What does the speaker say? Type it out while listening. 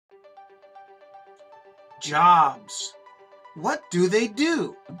Jobs. What do they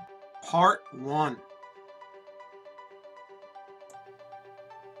do? Part 1.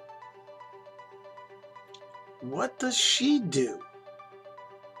 What does she do?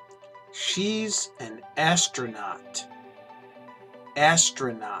 She's an astronaut.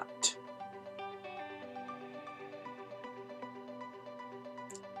 Astronaut.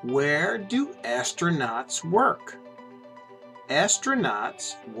 Where do astronauts work?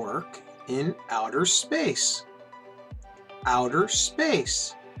 Astronauts work in outer space. Outer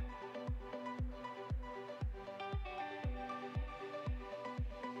space.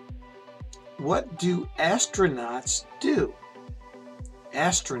 What do astronauts do?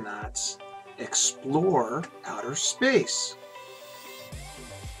 Astronauts explore outer space.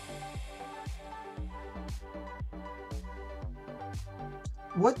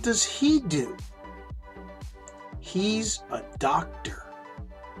 What does he do? He's a doctor.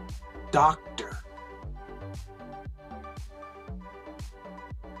 Doctor.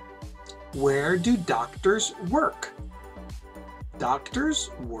 Where do doctors work? Doctors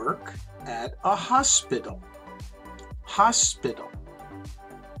work at a hospital. Hospital.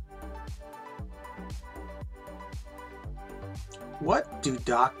 What do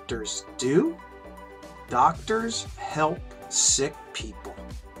doctors do? Doctors help sick people.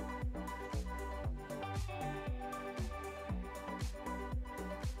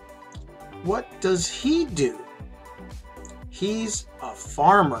 What does he do? He's a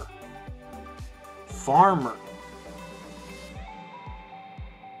farmer. Farmer.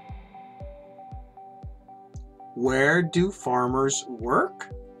 Where do farmers work?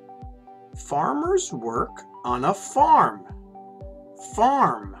 Farmers work on a farm.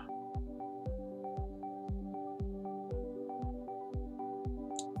 Farm.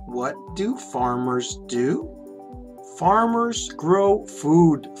 What do farmers do? Farmers grow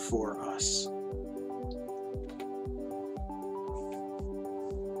food for us.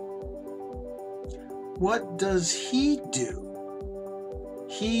 What does he do?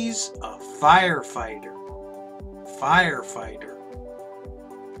 He's a firefighter. Firefighter.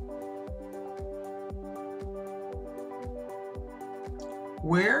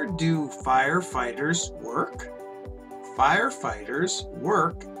 Where do firefighters work? Firefighters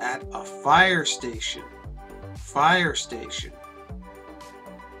work at a fire station. Fire station.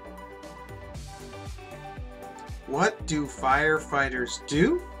 What do firefighters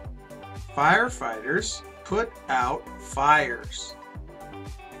do? Firefighters put out fires.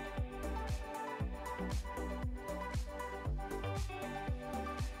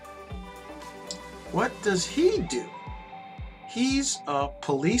 What does he do? He's a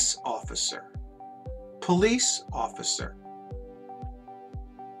police officer. Police officer.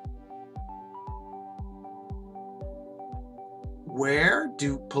 Where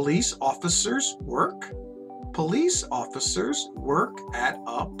do police officers work? Police officers work at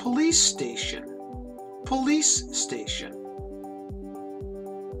a police station. Police station.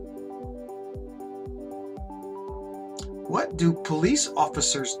 What do police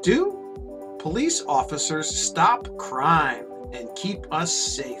officers do? Police officers stop crime and keep us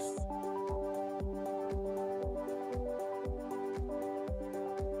safe.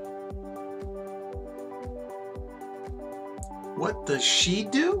 What does she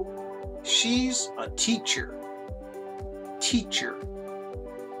do? She's a teacher. Teacher.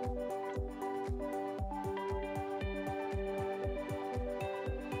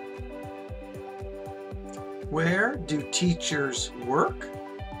 Where do teachers work?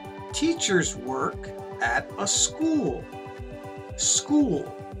 Teachers work at a school. School.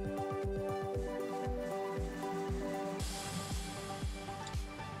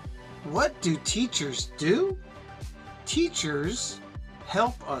 What do teachers do? Teachers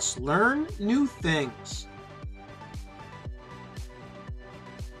help us learn new things.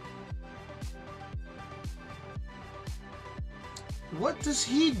 What does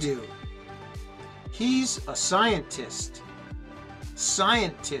he do? He's a scientist.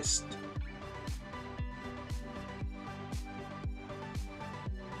 Scientist.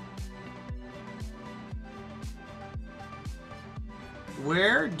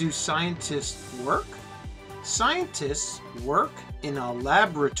 Where do scientists work? Scientists work in a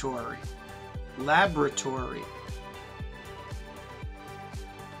laboratory. Laboratory.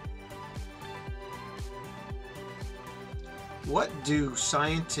 What do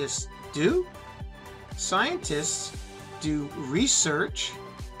scientists do? Scientists do research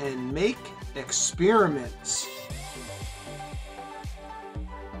and make experiments.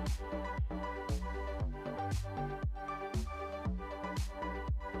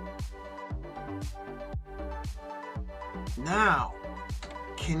 Now,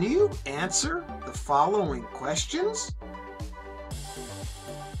 Can you answer the following questions?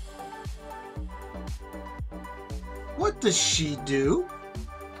 What does she do?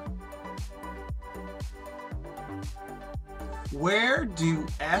 Where do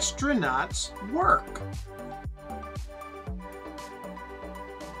astronauts work?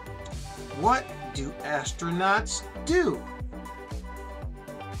 What do astronauts do?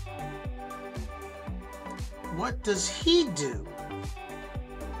 What does he do?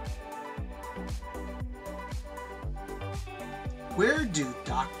 Where do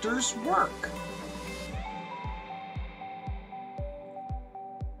doctors work?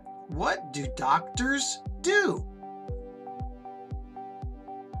 What do doctors do?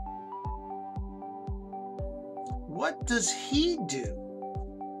 What does he do?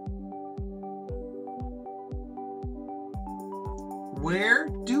 Where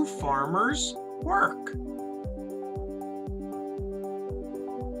do farmers work?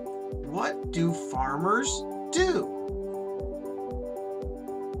 What do farmers do?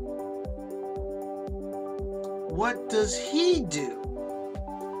 What does he do?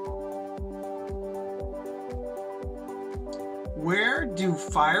 Where do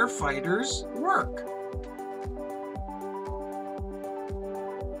firefighters work?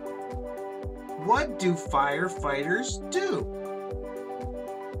 What do firefighters do?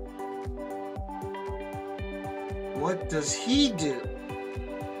 What does he do?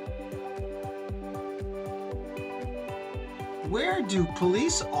 Where do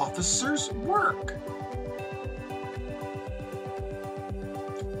police officers work?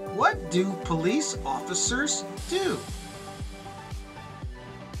 What do police officers do?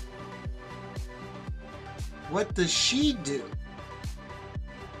 What does she do?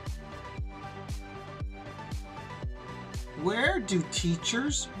 Where do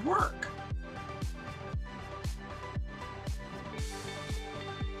teachers work?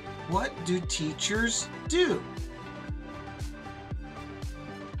 What do teachers do?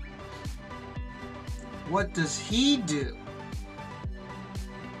 What does he do?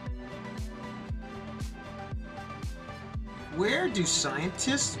 Where do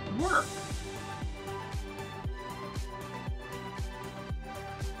scientists work?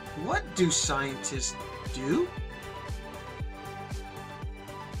 What do scientists do?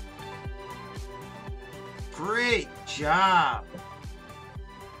 Great job!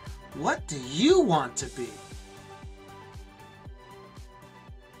 What do you want to be?